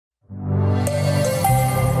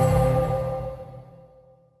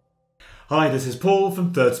Hi, this is Paul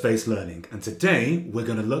from Third Space Learning, and today we're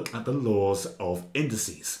going to look at the laws of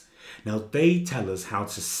indices. Now, they tell us how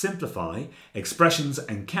to simplify expressions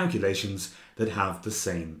and calculations that have the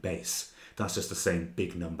same base. That's just the same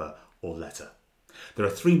big number or letter. There are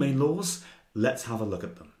three main laws. Let's have a look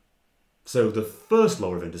at them. So the first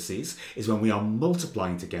law of indices is when we are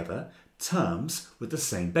multiplying together terms with the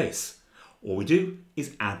same base. All we do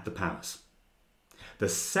is add the powers. The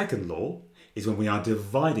second law is when we are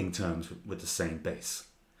dividing terms with the same base.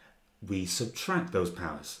 We subtract those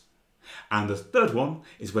powers. And the third one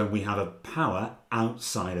is when we have a power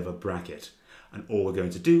outside of a bracket. And all we're going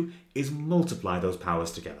to do is multiply those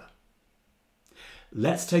powers together.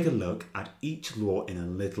 Let's take a look at each law in a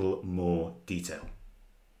little more detail.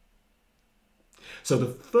 So the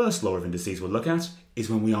first law of indices we'll look at is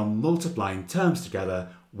when we are multiplying terms together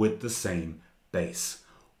with the same base.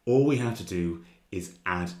 All we have to do is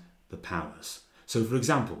add the powers. So for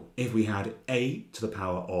example, if we had a to the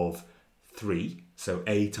power of 3, so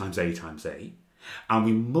a times a times a, and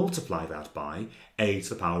we multiply that by a to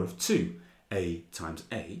the power of 2, a times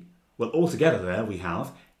a, well, altogether there we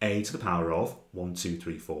have a to the power of 1, 2,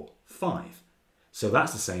 3, 4, 5. So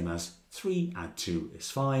that's the same as 3 add 2 is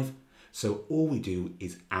 5. So all we do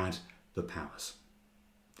is add the powers.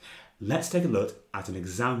 Let's take a look at an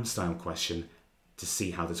exam style question to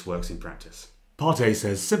see how this works in practice. Part A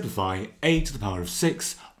says simplify a to the power of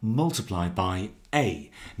 6 multiplied by a.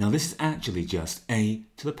 Now this is actually just a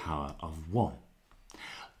to the power of 1.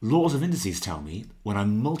 Laws of indices tell me when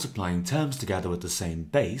I'm multiplying terms together with the same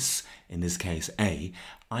base, in this case a,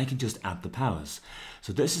 I can just add the powers.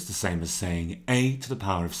 So this is the same as saying a to the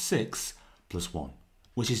power of 6 plus 1,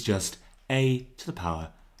 which is just a to the power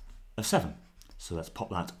of 7. So let's pop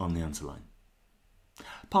that on the answer line.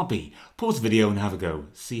 Part B, pause the video and have a go.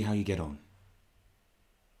 See how you get on.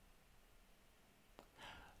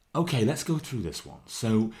 Okay, let's go through this one.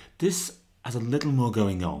 So this has a little more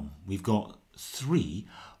going on. We've got 3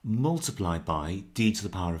 multiplied by d to the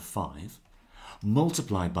power of 5,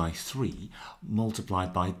 multiplied by 3,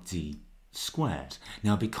 multiplied by d squared.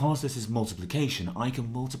 Now, because this is multiplication, I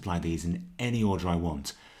can multiply these in any order I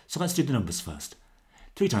want. So let's do the numbers first.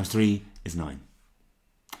 3 times 3 is 9.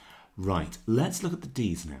 Right, let's look at the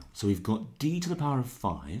d's now. So we've got d to the power of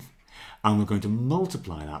 5, and we're going to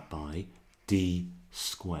multiply that by d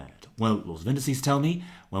squared. Well, laws of indices tell me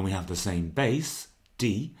when we have the same base,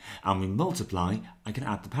 d, and we multiply, I can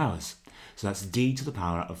add the powers. So that's d to the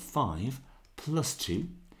power of 5 plus 2,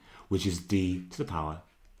 which is d to the power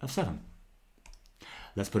of 7.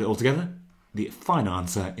 Let's put it all together. The final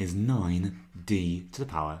answer is 9d to the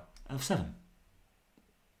power of 7.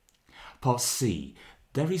 Part C,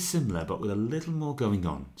 very similar but with a little more going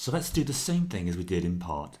on. So let's do the same thing as we did in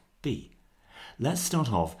part B. Let's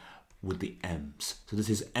start off with the m's. So this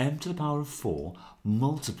is m to the power of 4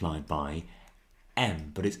 multiplied by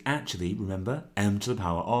m, but it's actually, remember, m to the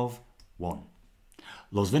power of 1.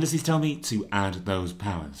 Laws of indices tell me to add those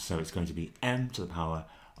powers. So it's going to be m to the power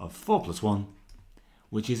of 4 plus 1,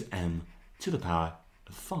 which is m to the power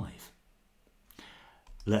of 5.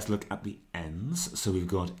 Let's look at the n's. So we've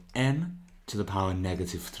got n to the power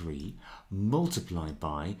negative 3 multiplied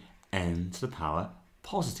by n to the power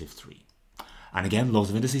positive 3. And again, laws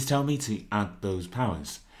of indices tell me to add those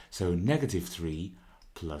powers. So negative 3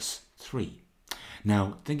 plus 3.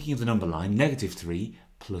 Now, thinking of the number line, negative 3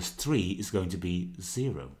 plus 3 is going to be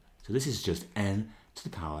 0. So this is just n to the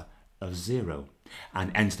power of 0.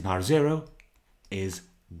 And n to the power of 0 is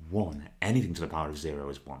 1. Anything to the power of 0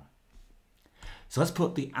 is 1. So let's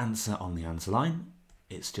put the answer on the answer line.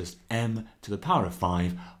 It's just m to the power of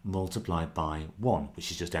 5 multiplied by 1, which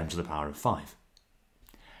is just m to the power of 5.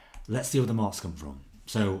 Let's see where the marks come from.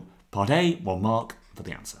 So part A, 1 mark for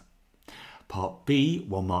the answer. Part B,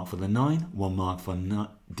 1 mark for the 9, 1 mark for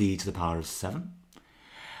d to the power of 7.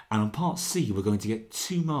 And on part C, we're going to get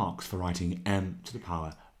 2 marks for writing m to the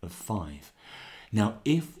power of 5. Now,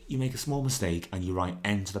 if you make a small mistake and you write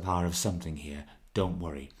n to the power of something here, don't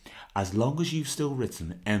worry. As long as you've still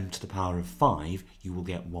written m to the power of 5, you will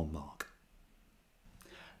get 1 mark.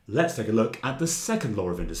 Let's take a look at the second law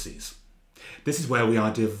of indices. This is where we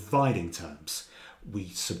are dividing terms. We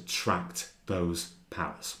subtract those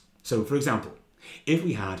powers. So, for example, if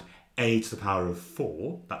we had a to the power of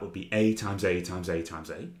 4, that would be a times a times a times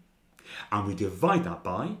a, and we divide that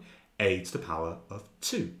by a to the power of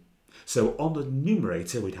 2. So on the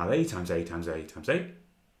numerator, we'd have a times a times a times a.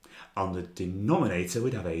 On the denominator,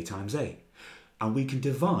 we'd have a times a. And we can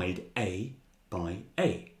divide a by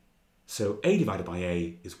a. So a divided by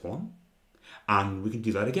a is 1. And we can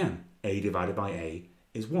do that again. A divided by a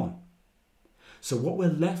is 1. So what we're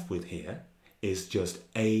left with here is just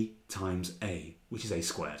a times a, which is a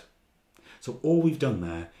squared. So all we've done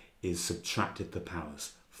there is subtracted the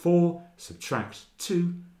powers. 4 subtract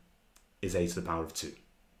 2 is a to the power of 2.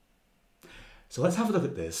 So let's have a look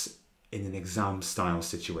at this in an exam style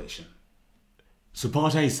situation. So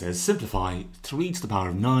part A says simplify 3 to the power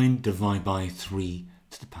of 9 divide by 3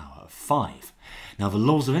 to the power of 5. Now the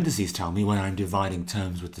laws of indices tell me when I'm dividing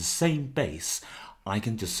terms with the same base, I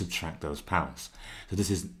can just subtract those powers. So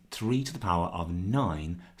this is 3 to the power of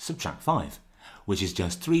 9 subtract 5, which is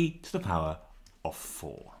just 3 to the power of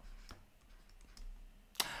 4.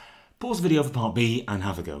 Pause the video for part B and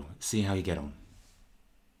have a go. See how you get on.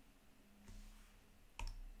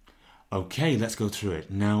 Okay, let's go through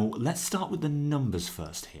it. Now, let's start with the numbers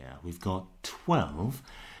first here. We've got 12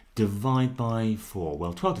 divided by 4.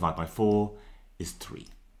 Well, 12 divided by 4 is 3.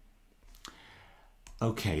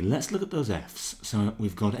 Okay, let's look at those f's. So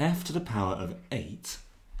we've got f to the power of 8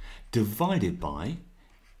 divided by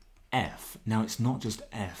f. Now, it's not just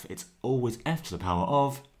f, it's always f to the power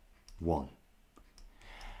of 1.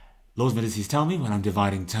 Laws of indices tell me when I'm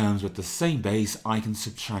dividing terms with the same base, I can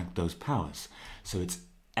subtract those powers. So it's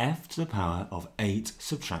f to the power of 8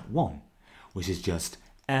 subtract 1, which is just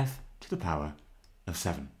f to the power of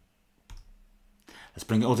 7. Let's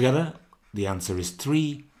bring it all together. The answer is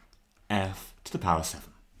 3f to the power 7.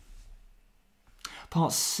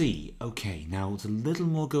 Part C. Okay, now there's a little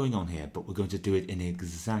more going on here, but we're going to do it in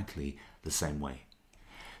exactly the same way.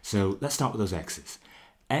 So let's start with those x's.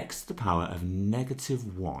 X to the power of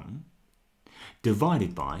negative 1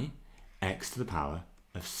 divided by x to the power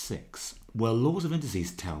of 6. Well, laws of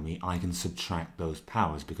indices tell me I can subtract those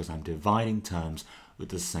powers because I'm dividing terms with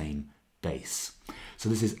the same base. So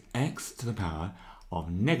this is x to the power of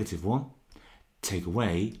negative 1 take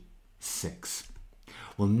away 6.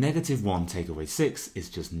 Well, negative 1 take away 6 is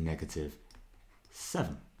just negative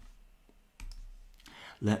 7.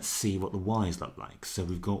 Let's see what the y's look like. So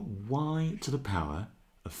we've got y to the power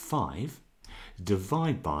of 5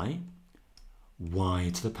 divided by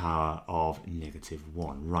y to the power of negative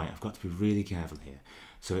 1. Right, I've got to be really careful here.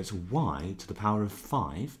 So it's y to the power of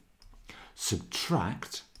 5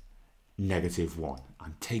 subtract negative 1.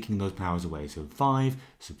 I'm taking those powers away. So 5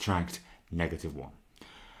 subtract negative 1.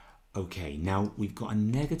 Okay, now we've got a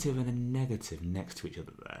negative and a negative next to each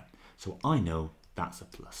other there. So I know that's a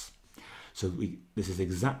plus. So this is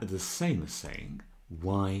exactly the same as saying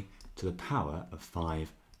y to the power of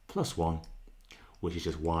 5 plus 1, which is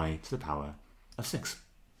just y to the power of 6.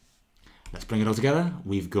 Let's bring it all together.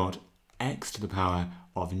 We've got x to the power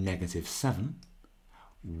of negative 7,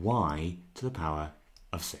 y to the power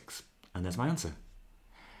of 6. And there's my answer.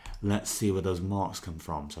 Let's see where those marks come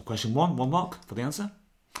from. So question 1, 1 mark for the answer.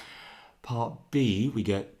 Part B, we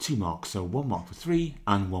get 2 marks. So 1 mark for 3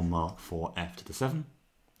 and 1 mark for f to the 7.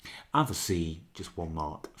 And for C, just 1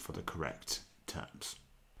 mark for the correct terms.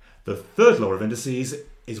 The third law of indices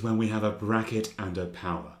is when we have a bracket and a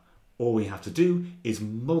power. All we have to do is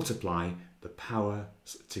multiply the powers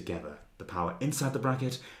together. The power inside the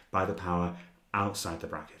bracket by the power outside the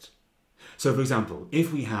bracket. So for example,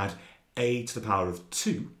 if we had a to the power of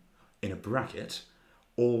 2 in a bracket,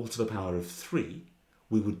 all to the power of 3,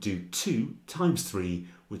 we would do 2 times 3,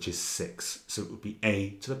 which is 6. So it would be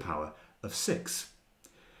a to the power of 6.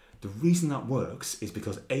 The reason that works is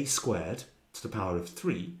because a squared to the power of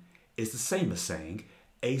 3 is the same as saying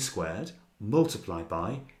a squared multiplied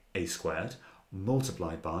by a squared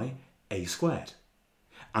multiplied by a squared.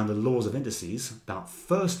 And the laws of indices, that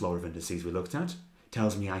first law of indices we looked at,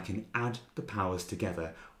 tells me I can add the powers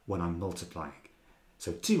together when I'm multiplying.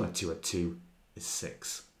 So 2 add 2 add 2 is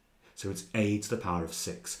 6. So it's a to the power of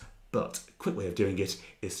 6. But a quick way of doing it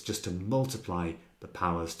is just to multiply the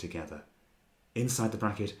powers together, inside the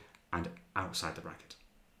bracket and outside the bracket.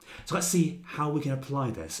 So let's see how we can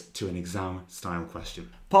apply this to an exam style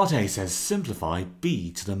question. Part A says simplify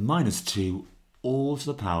b to the minus 2 all to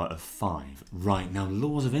the power of 5. Right, now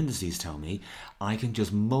laws of indices tell me I can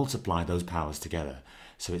just multiply those powers together.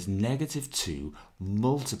 So it's negative 2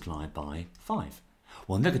 multiplied by 5.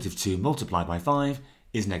 Well, negative 2 multiplied by 5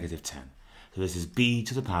 is negative 10. So this is b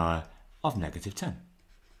to the power of negative 10.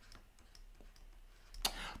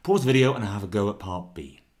 Pause the video and have a go at part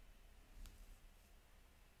B.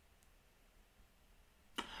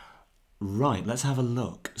 Right, let's have a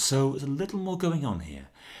look. So there's a little more going on here,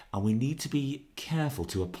 and we need to be careful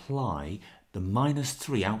to apply the minus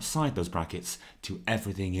 3 outside those brackets to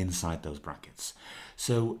everything inside those brackets.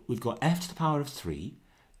 So we've got f to the power of 3,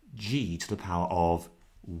 g to the power of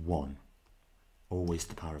 1, always to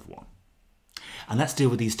the power of 1. And let's deal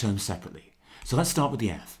with these terms separately. So let's start with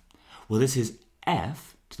the f. Well, this is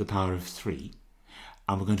f to the power of 3,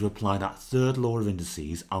 and we're going to apply that third law of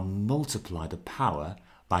indices and multiply the power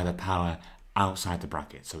by the power outside the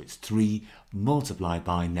bracket. So it's 3 multiplied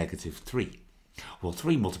by negative 3. Well,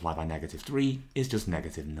 3 multiplied by negative 3 is just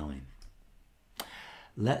negative 9.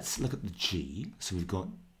 Let's look at the g. So we've got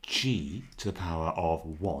g to the power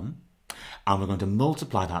of 1, and we're going to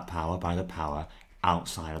multiply that power by the power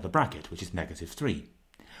outside of the bracket, which is negative 3.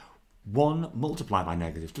 1 multiplied by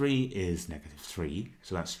negative 3 is negative 3,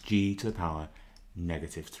 so that's g to the power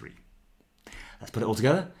negative 3. Let's put it all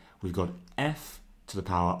together. We've got f to the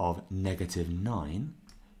power of negative 9,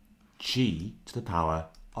 g to the power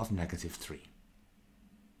of negative 3.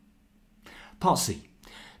 Part C.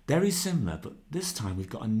 Very similar, but this time we've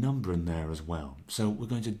got a number in there as well. So we're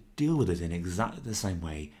going to deal with it in exactly the same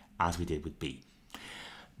way as we did with B.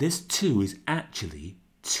 This 2 is actually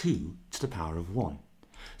 2 to the power of 1.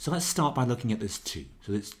 So let's start by looking at this 2.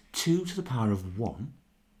 So it's 2 to the power of 1,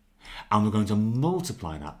 and we're going to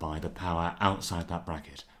multiply that by the power outside that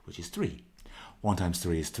bracket, which is 3. 1 times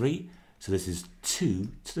 3 is 3, so this is 2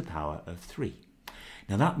 to the power of 3.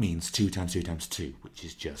 Now that means 2 times 2 times 2, which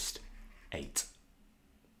is just 8.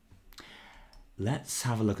 Let's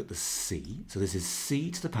have a look at the c. So this is c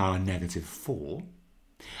to the power negative 4,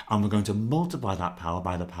 and we're going to multiply that power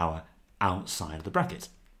by the power outside of the bracket.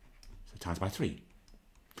 So times by 3.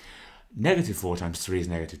 Negative 4 times 3 is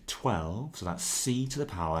negative 12, so that's c to the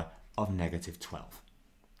power of negative 12.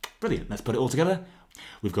 Brilliant. Let's put it all together.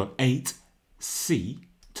 We've got 8c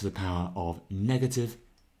to the power of negative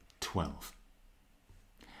 12.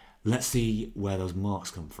 Let's see where those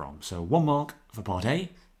marks come from. So 1 mark for part A,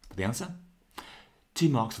 for the answer. 2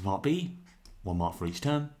 marks for part B, 1 mark for each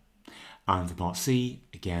term. And for part C,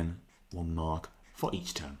 again, 1 mark for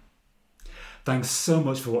each term. Thanks so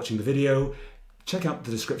much for watching the video. Check out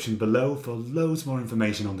the description below for loads more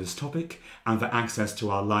information on this topic and for access to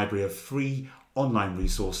our library of free online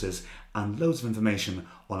resources and loads of information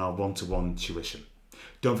on our one-to-one tuition.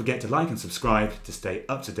 Don't forget to like and subscribe to stay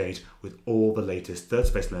up to date with all the latest third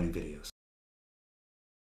space learning videos.